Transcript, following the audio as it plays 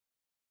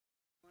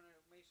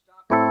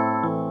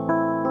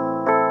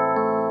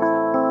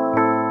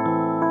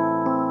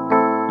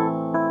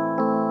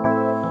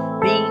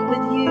Being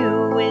with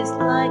you is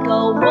like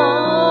a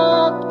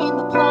walk in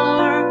the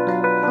park,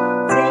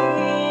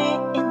 day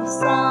in the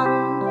sun,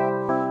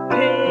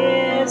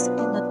 kiss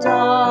in the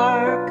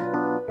dark.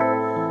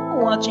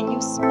 Watching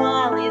you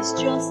smile is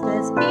just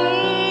as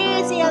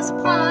easy as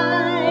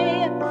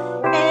pie.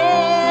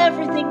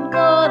 Everything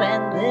good,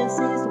 and this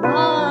is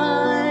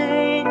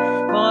why.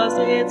 'Cause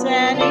it's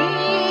an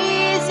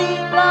easy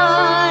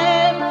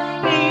life,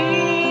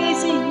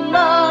 easy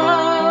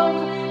love.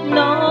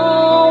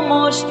 No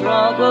more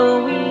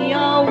struggle, we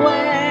are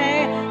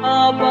way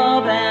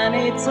above, and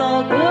it's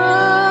a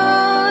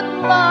good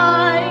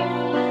life.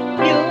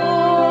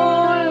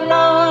 Pure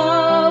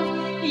love,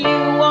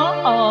 you are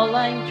all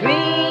I'm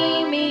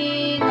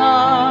dreaming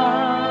of.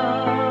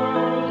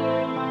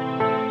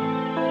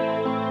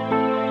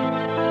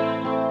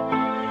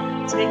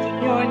 Taking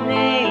your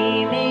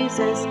name is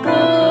as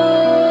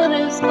good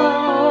as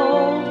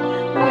gold.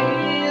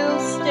 We'll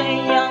stay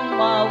young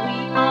while we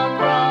are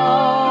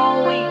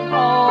growing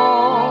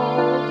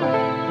old.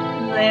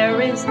 There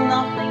is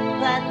nothing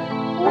that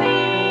we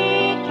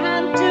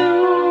can do.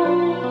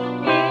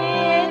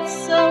 It's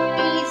so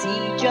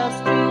easy just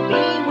to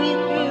be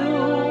with you,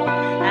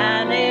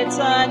 and it's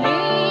an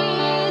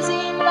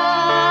easy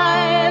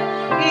life,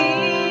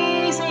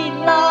 easy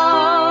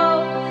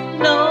love.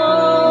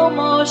 No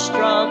more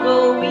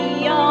struggle,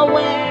 we are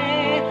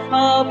way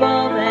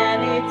above,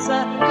 and it's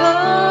a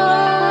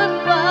good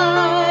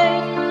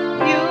life.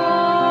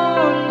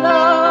 Pure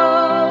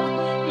love,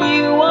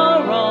 you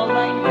are all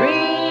I'm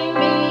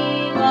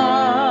dreaming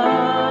of.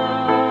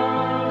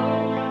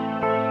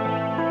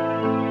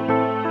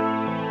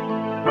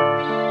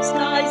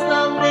 Sky's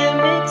the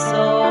limit,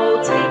 so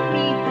take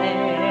me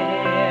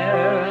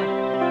there,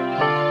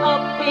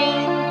 up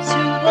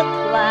into the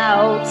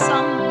clouds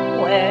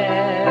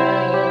somewhere.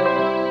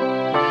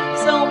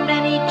 So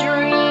many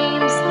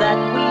dreams that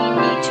we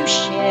need to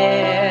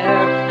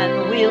share, and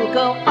we'll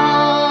go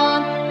on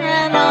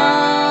and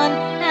on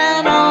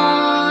and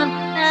on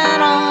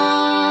and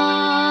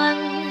on.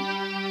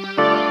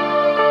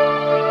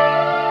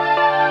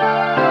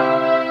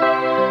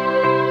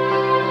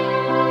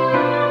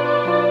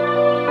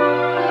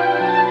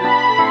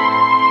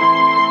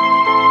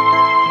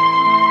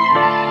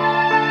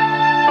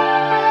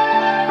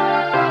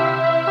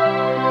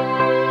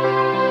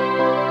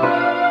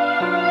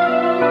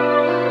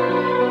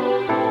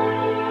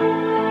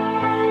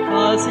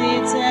 Cause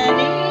it's an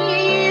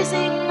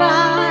easy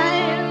life.